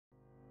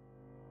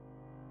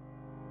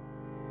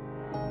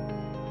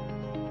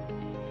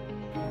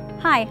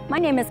Hi, my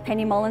name is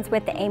Penny Mullins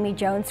with the Amy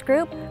Jones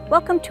Group.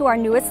 Welcome to our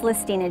newest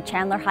listing in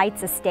Chandler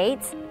Heights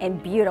Estates in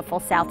beautiful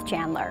South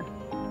Chandler.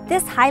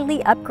 This highly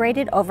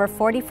upgraded over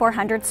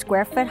 4,400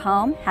 square foot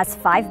home has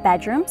 5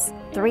 bedrooms,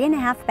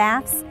 3.5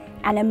 baths,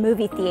 and a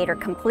movie theater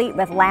complete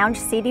with lounge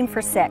seating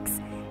for 6.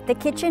 The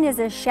kitchen is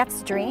a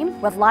chef's dream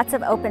with lots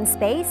of open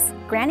space,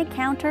 granite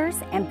counters,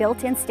 and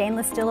built-in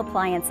stainless steel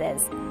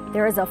appliances.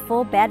 There is a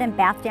full bed and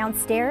bath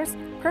downstairs,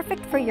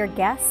 perfect for your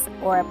guests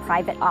or a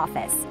private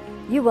office.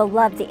 You will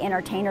love the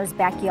entertainer's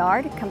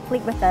backyard,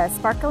 complete with a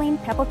sparkling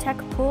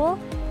PebbleTech pool,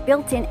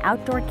 built-in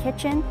outdoor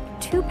kitchen,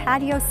 2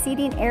 patio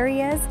seating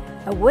areas,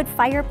 a wood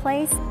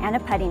fireplace, and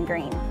a putting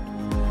green.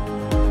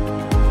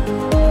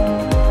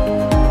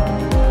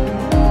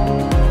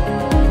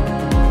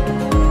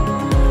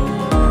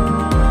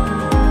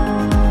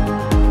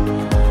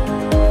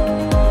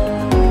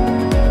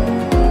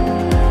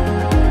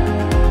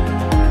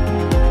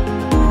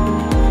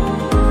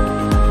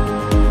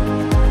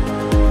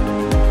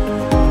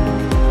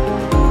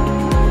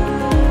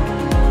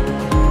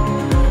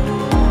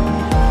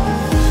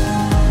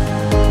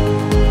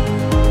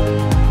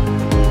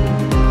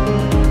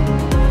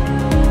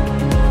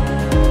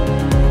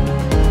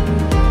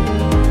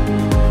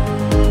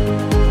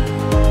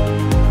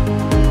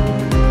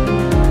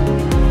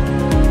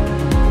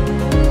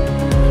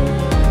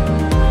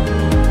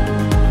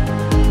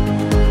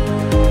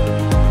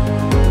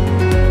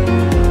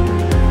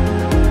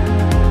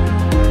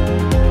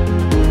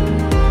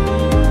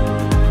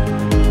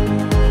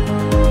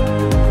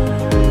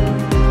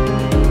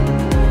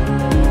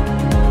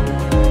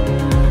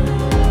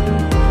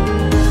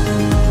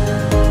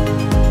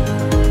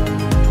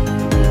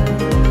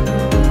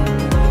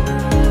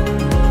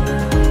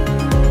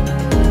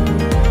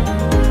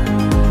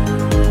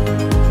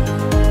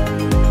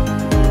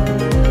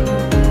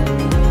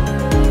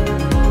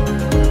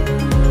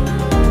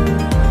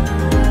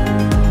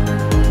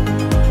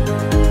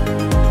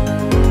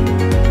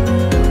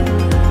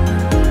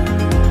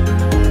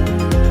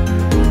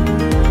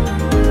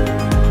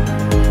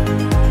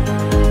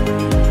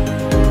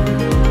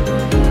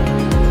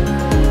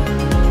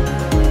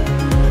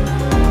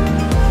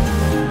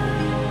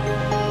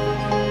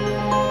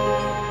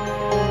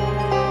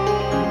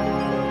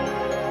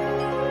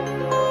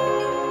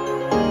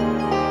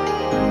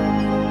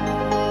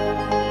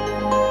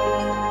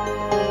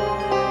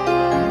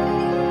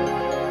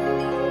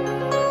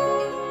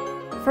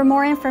 For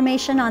more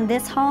information on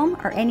this home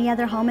or any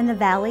other home in the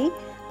Valley,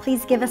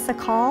 please give us a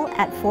call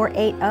at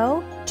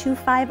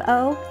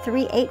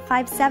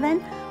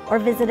 480-250-3857 or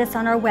visit us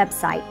on our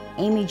website,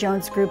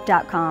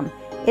 amyjonesgroup.com.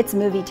 It's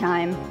movie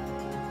time.